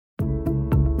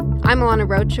I'm Alana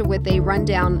Rocha with a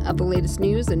rundown of the latest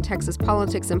news in Texas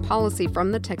politics and policy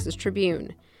from the Texas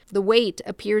Tribune. The wait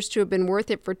appears to have been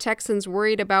worth it for Texans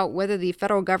worried about whether the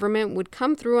federal government would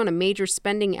come through on a major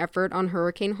spending effort on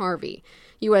Hurricane Harvey.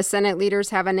 U.S. Senate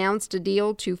leaders have announced a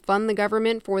deal to fund the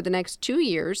government for the next 2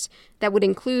 years that would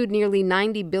include nearly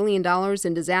 $90 billion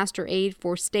in disaster aid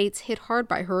for states hit hard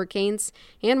by hurricanes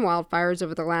and wildfires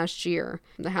over the last year.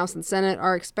 The House and Senate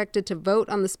are expected to vote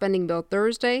on the spending bill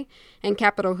Thursday, and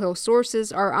Capitol Hill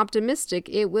sources are optimistic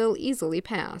it will easily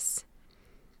pass.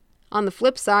 On the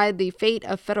flip side, the fate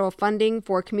of federal funding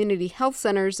for community health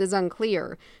centers is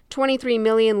unclear. 23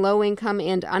 million low-income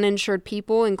and uninsured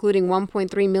people, including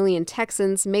 1.3 million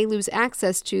Texans, may lose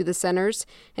access to the centers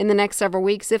in the next several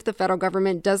weeks if the federal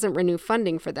government doesn't renew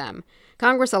funding for them.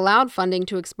 Congress allowed funding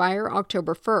to expire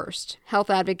October 1st. Health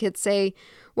advocates say,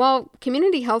 while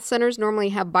community health centers normally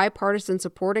have bipartisan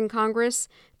support in Congress,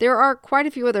 there are quite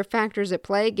a few other factors at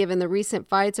play given the recent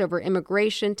fights over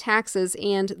immigration, taxes,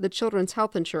 and the Children's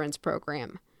Health Insurance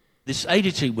Program. This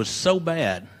agency was so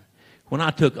bad. When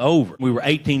I took over, we were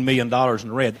 $18 million in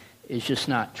the red. It's just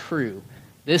not true.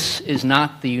 This is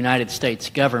not the United States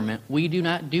government. We do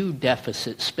not do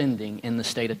deficit spending in the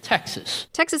state of Texas.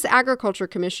 Texas Agriculture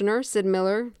Commissioner Sid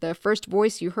Miller, the first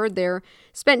voice you heard there,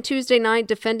 spent Tuesday night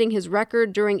defending his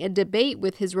record during a debate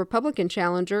with his Republican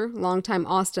challenger, longtime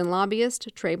Austin lobbyist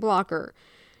Trey Blocker.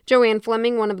 Joanne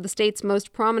Fleming, one of the state's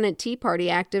most prominent Tea Party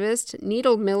activists,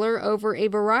 needled Miller over a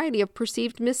variety of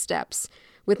perceived missteps,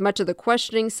 with much of the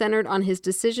questioning centered on his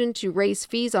decision to raise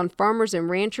fees on farmers and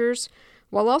ranchers,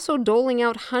 while also doling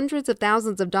out hundreds of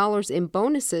thousands of dollars in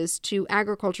bonuses to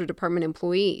Agriculture Department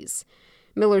employees.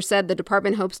 Miller said the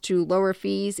department hopes to lower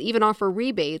fees, even offer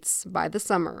rebates, by the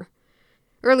summer.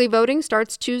 Early voting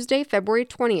starts Tuesday, February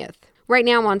 20th. Right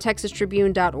now on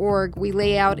TexasTribune.org, we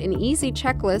lay out an easy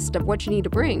checklist of what you need to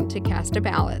bring to cast a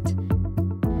ballot.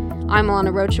 I'm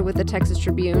Alana Rocha with the Texas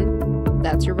Tribune.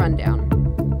 That's your rundown.